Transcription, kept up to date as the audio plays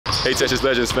Hey Texas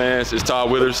Legends fans, it's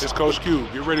Todd Withers. It's Coach Q.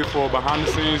 Get ready for a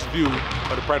behind-the-scenes view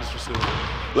of the practice facility.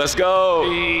 Let's go!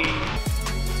 Hey.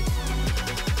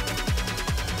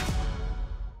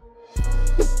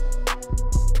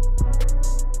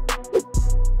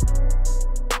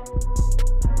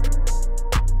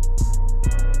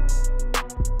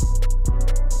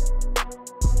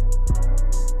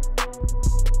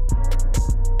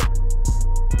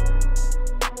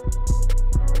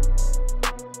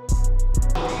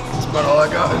 That's about all I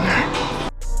got in there.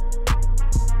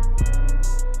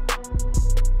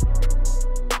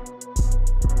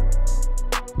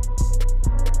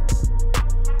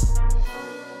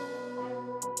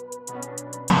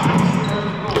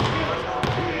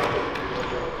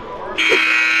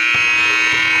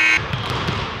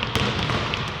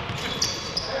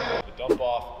 Dump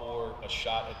off or a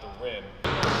shot at the rim.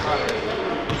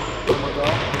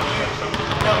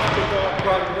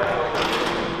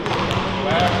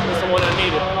 That's the one I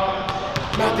needed.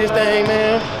 Not this thing,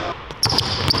 man.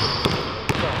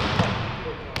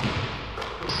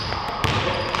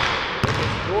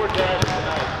 DoorDash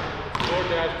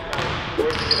tonight.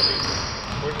 Where's it gonna be?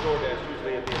 Where's DoorDash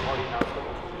usually at the party house?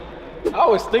 I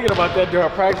was thinking about that during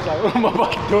practice, like, what am I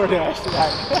about to DoorDash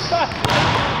tonight?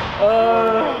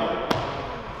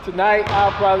 Tonight,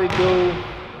 I'll probably do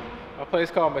a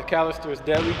place called McAllister's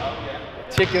Deli.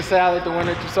 Chicken salad, the one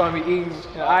that you saw me eating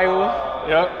in Iowa.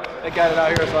 Yep, they got it out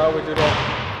here, so I would do that.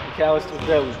 McAllister's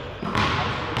Deli.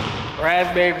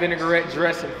 Raspberry vinaigrette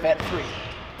dressing, fat-free.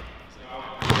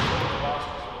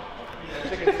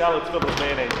 Chicken salad's filled with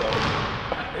mayonnaise though.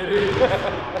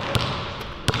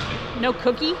 No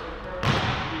cookie?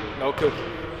 No cookie.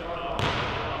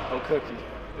 No cookie.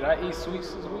 Did I eat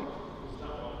sweets this week?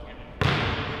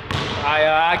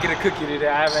 I get a cookie today.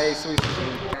 I haven't ate sweets this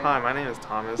week. Hi, my name is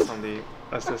Thomas. I'm the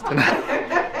assistant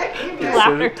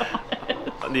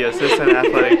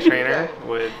athletic trainer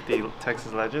with the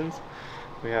Texas Legends.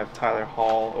 We have Tyler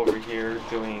Hall over here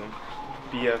doing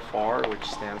BFR, which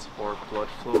stands for blood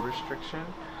flow restriction.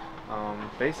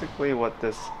 Basically what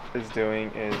this is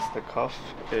doing is the cuff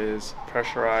is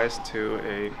pressurized to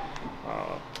a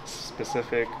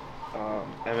specific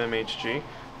MMHG,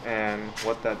 and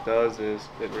what that does is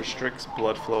it restricts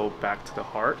blood flow back to the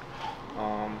heart.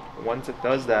 Once it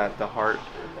does that, the heart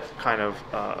kind of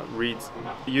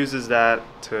uses that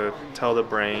to tell the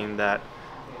brain that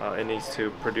it needs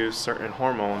to produce certain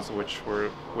hormones, which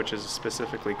is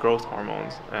specifically growth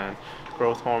hormones, and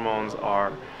growth hormones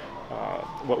are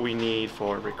what we need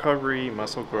for recovery,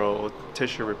 muscle growth,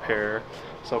 tissue repair.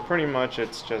 So pretty much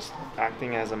it's just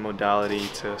acting as a modality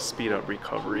to speed up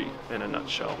recovery in a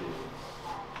nutshell.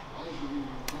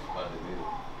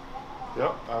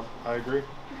 Yep, I agree.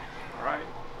 All right.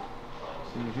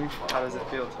 How does it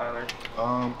feel, Tyler?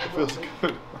 It feels good.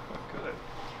 Good.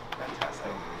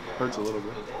 Fantastic. Hurts a little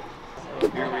bit. So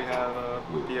here we have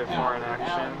BFR in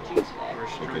action,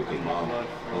 restricting blood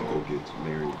flow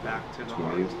back to the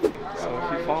heart. So if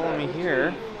you follow me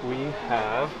here, we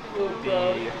have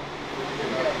the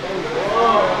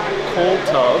cold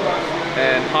tub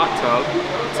and hot tub.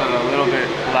 It's a little bit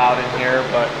loud in here,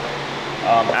 but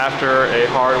after a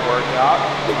hard workout,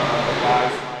 the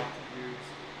guys like to use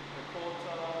the cold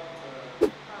tub to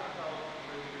kind of help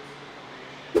reduce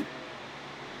inflammation.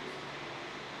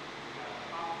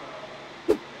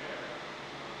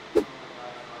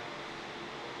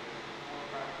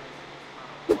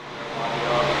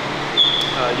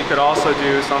 You could also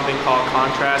do something called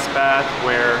contrast bath,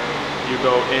 where you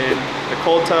go in the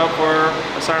cold tub for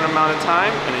a certain amount of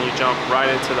time, and then you jump right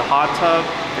into the hot tub.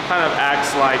 It kind of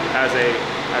acts like as a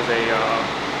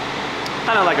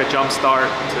kind of like a jump start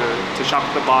to shock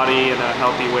the body in a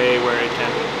healthy way, where it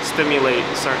can stimulate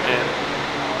certain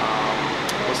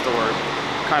what's the word?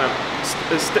 Kind of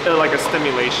like a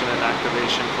stimulation and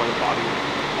activation for the body.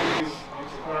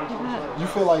 You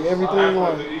feel like everything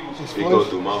like is It goes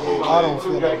through my whole I don't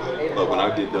feel like it. But when I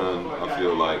get done, I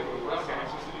feel like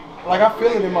I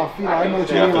feel it in my feet. I know what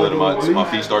you mean. I feel like it in my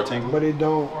feet start tingling. But they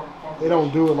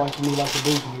don't do it like me, like the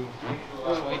boots do.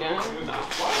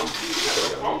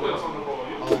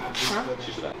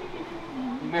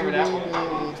 Remember that one?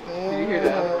 Did you hear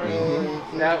that?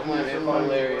 Mm-hmm. That one is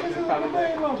hilarious. It's probably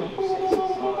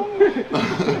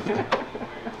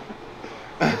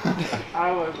I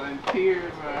was in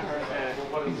tears when I heard that.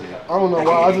 I don't know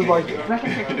why.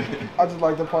 I just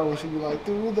like the part when she be like,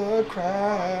 through the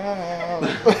crowd.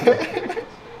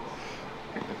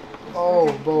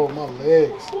 Oh, bro, my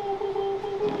legs.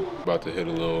 About to hit a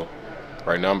little.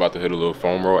 Right now, I'm about to hit a little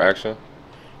foam roll action.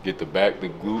 Get the back, the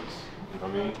glutes. I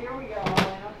mean, Here we go.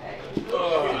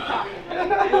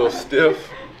 a little stiff.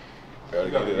 Gotta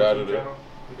get it out of there.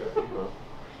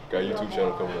 Got a YouTube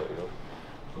channel coming up, you know.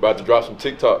 About to drop some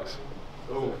TikToks.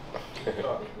 Oh.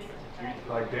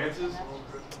 Like dances?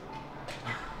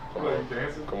 Like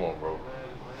dances? Come on, bro.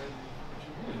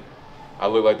 I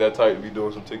look like that type to be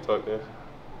doing some TikTok dance?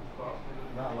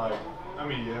 Not like, I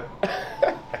mean, yeah.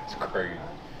 That's crazy.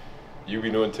 You be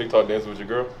doing TikTok dances with your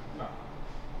girl? No.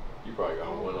 You probably got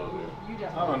one on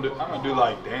there. I'm gonna do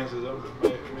like dances,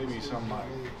 maybe something like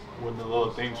when the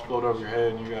little things float over your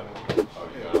head and you gotta. Oh,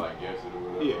 you gotta like guess it or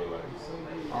whatever. Yeah. Like,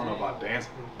 I don't know about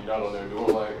dancing. you're not on there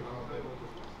doing like.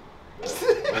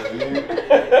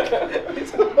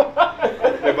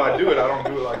 If I do it, I don't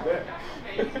do it like that.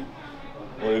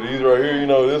 One of these right here, you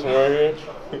know this one right here?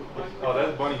 Oh,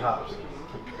 that's bunny hops.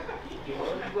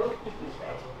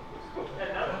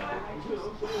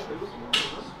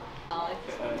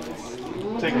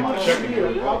 Taking my shirt in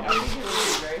here.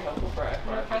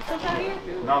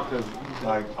 Not because,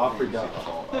 like, I forgot.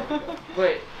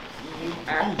 But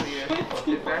actually,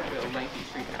 it's actually a lengthy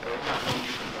treatment, though. It's not something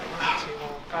you can like.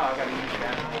 Oh, I gotta use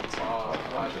that.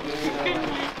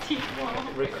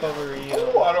 Recovery.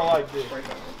 Oh, I don't like this.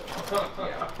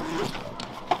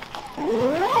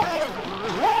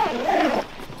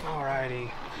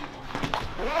 Alrighty.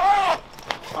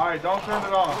 Alright, don't turn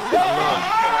it on.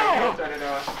 Don't turn it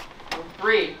on.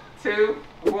 3, 2,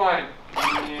 1. I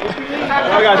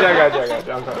got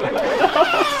you. I'm sorry.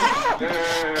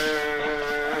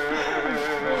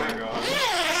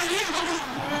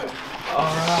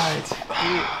 Alright.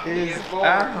 He is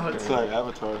out. It's like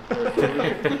Avatar. I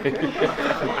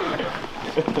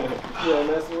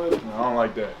don't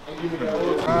like that.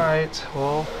 Alright,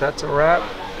 well, that's a wrap.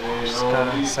 Just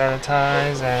gotta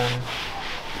sanitize and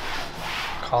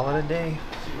call it a day.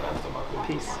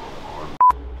 Peace.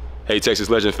 Hey, Texas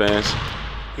Legend fans.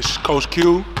 This is Coach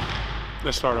Q.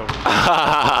 Let's start over.